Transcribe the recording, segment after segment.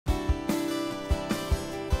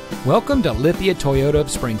Welcome to Lithia Toyota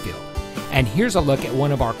of Springfield. And here's a look at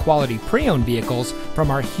one of our quality pre-owned vehicles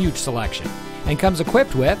from our huge selection. And comes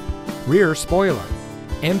equipped with rear spoiler,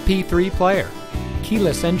 MP3 player,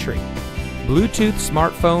 keyless entry, Bluetooth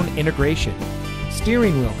smartphone integration,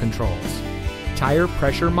 steering wheel controls, tire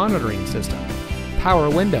pressure monitoring system,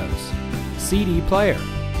 power windows, CD player,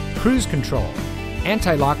 cruise control,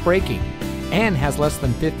 anti-lock braking, and has less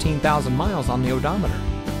than 15,000 miles on the odometer.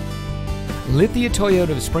 Lithia Toyota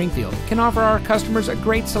of Springfield can offer our customers a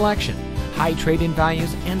great selection, high trade-in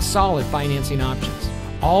values, and solid financing options,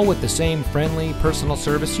 all with the same friendly, personal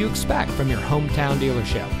service you expect from your hometown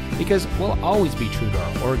dealership, because we'll always be true to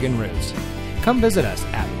our Oregon roots. Come visit us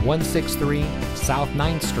at 163 South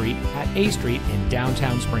 9th Street at A Street in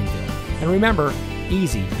downtown Springfield. And remember,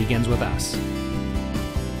 easy begins with us.